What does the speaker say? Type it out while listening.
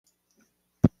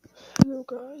Hello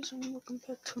guys, and welcome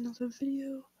back to another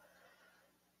video.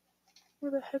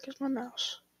 Where the heck is my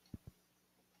mouse?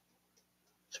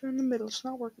 It's right in the middle, it's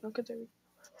not working. Okay, there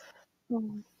we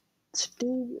go. Today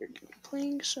we're gonna be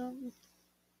playing some.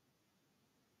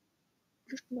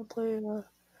 We're just gonna play a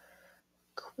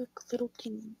quick little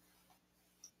game.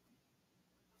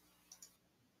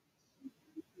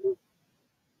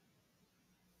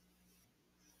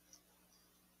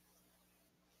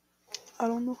 I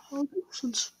don't know how to do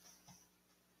since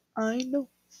I know.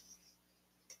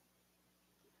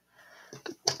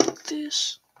 Like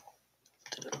this.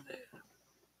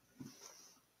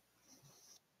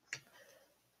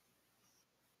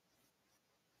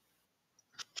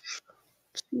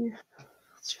 Let's see if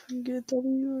I can get a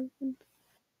W or blue.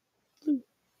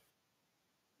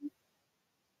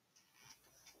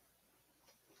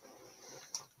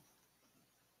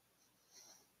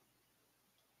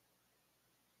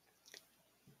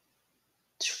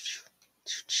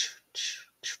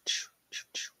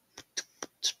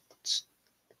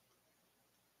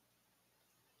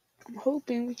 I'm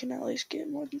hoping we can at least get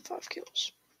more than 5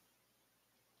 kills.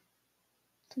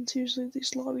 Since usually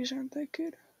these lobbies aren't that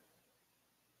good.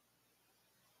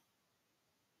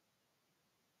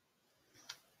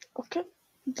 Okay,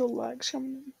 the lag's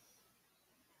coming in.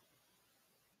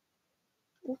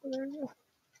 Oh, there we go.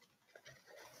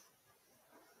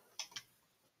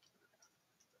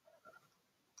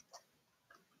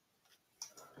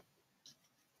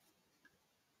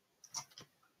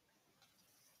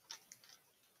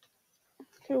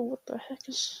 Okay, what the heck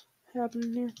is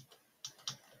happening here?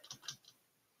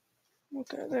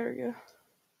 Okay, there we go.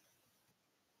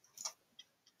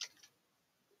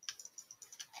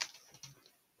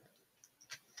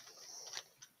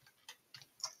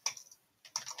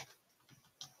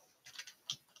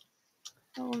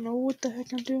 I don't know what the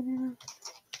heck I'm doing right now.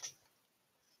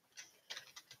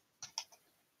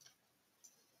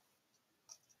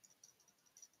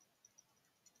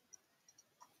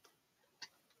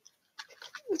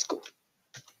 Let's go.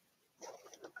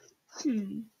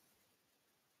 I'm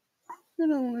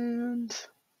gonna land.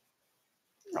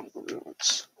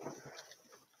 Let's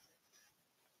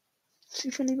see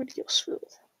if anybody else will.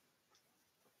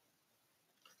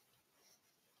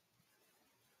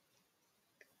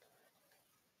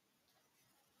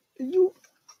 You.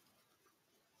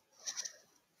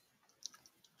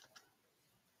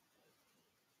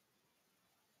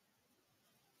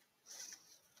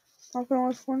 I feel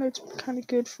like Fortnite's kind of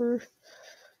good for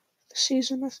the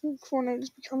season. I think Fortnite is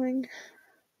becoming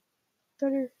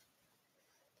better.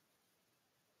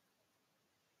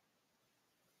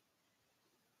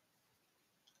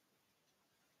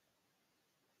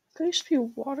 There used to be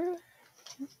water.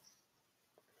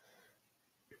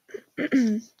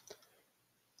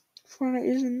 Fortnite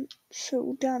isn't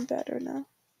so down bad right now.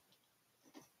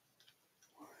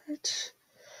 What?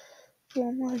 Oh,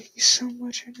 I'm liking so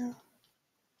much right now.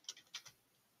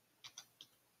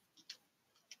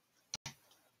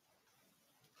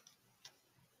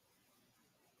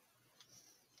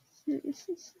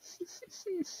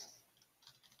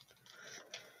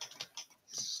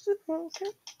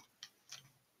 Okay.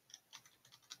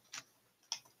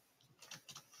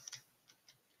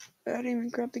 I didn't even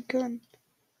grab the gun.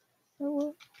 Oh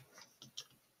well.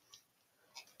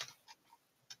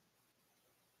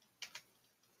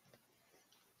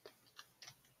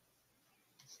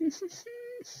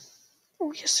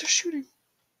 Oh yes, they're shooting.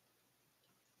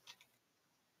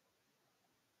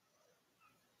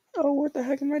 Oh, what the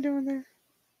heck am I doing there?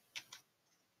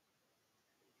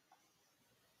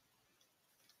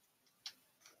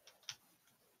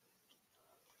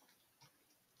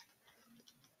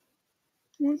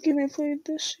 One game I played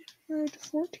this, I had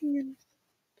 14.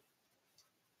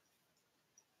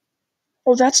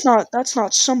 Oh, that's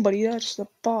not somebody, that's the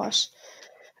boss.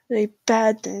 A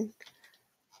bad thing.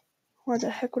 Why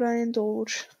the heck would I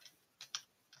indulge?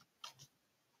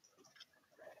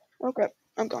 Okay,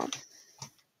 I'm gone.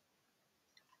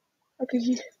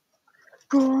 Okay,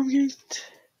 bro, I'm getting.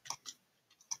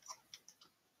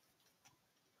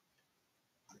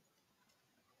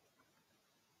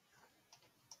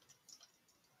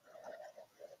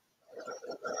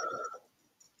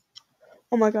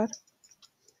 Oh my god.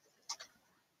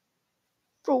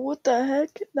 Bro, what the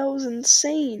heck? That was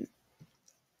insane.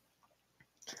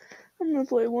 I'm gonna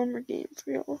play one more game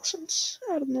for y'all since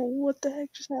I don't know what the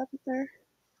heck just happened there.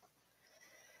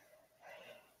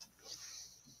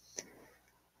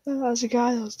 That was a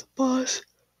guy, that was the boss.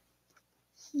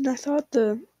 And I thought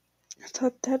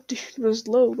that dude was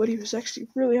low, but he was actually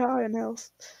really high in health.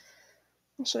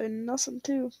 I'll say nothing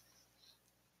too.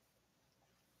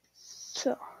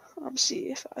 So, see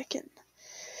if I can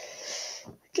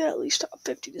Get at least top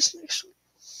 50 this next one.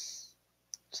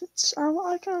 Since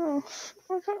I kind of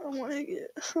want to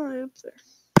get high up there.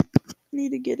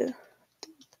 Need to get a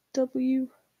W.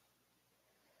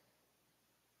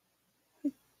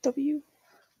 W.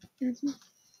 Mm-hmm.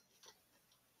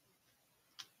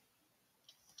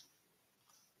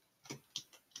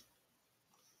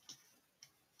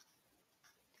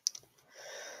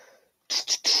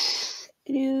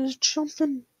 It is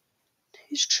jumping.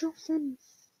 He's jumping.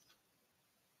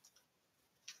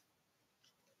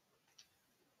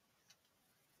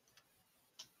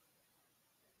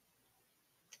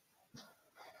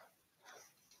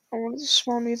 I wanted to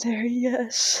spawn me there,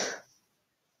 yes.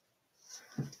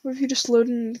 What if you just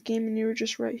loaded in the game and you were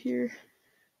just right here?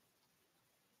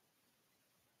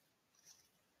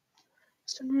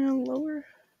 Send around lower?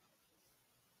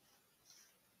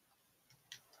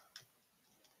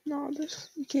 No,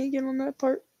 this you can't get on that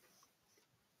part.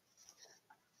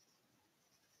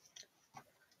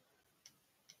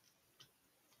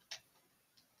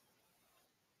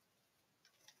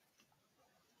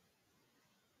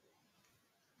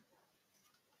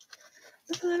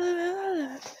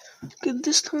 Good,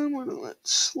 this time we're gonna let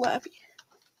Slappy.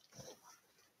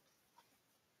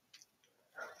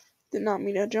 Did not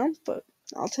mean to jump, but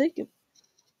I'll take it.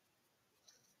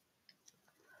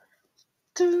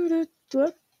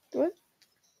 What? What?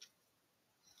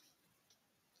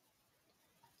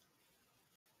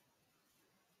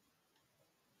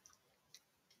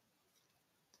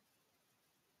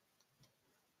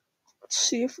 Let's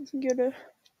see if we can get a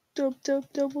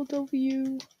double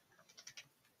W.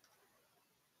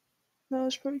 That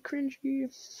was pretty cringy.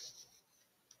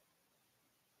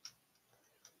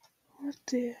 What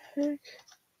the heck?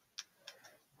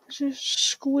 It's just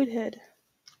squid head.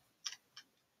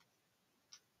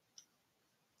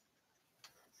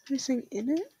 Anything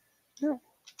in it? No.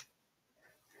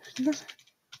 There's nothing.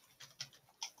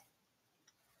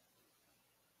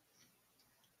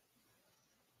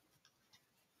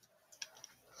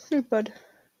 Hey, bud.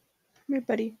 Hey,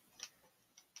 buddy.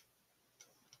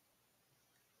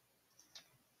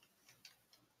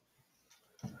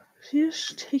 Is he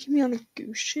just taking me on a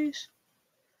goose chase?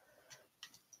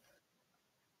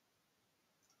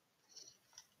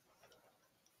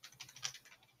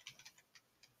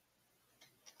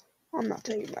 I'm not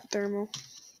taking that thermal.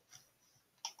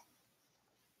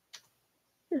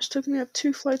 It just took me up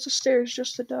 2 flights of stairs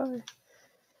just to die.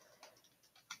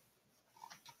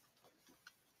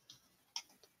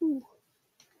 Ooh.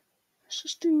 It's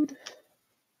this dude.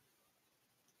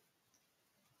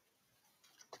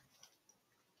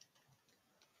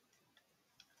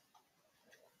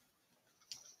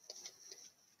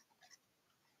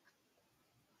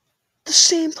 The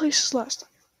same place as last time.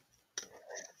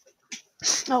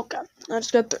 Oh god. I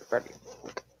just got third party.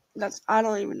 I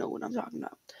don't even know what I'm talking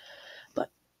about. But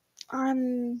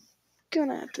I'm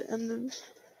gonna have to end the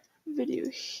video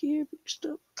here. Just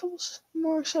a couple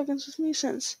more seconds with me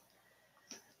since.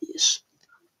 Yes.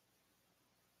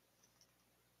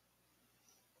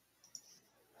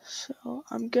 So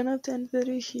I'm gonna have to end the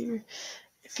video here.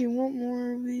 If you want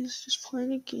more of these, just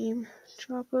playing a game,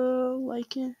 drop a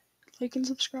like and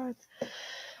subscribe,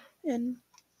 and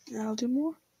I'll do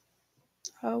more.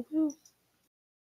 I will.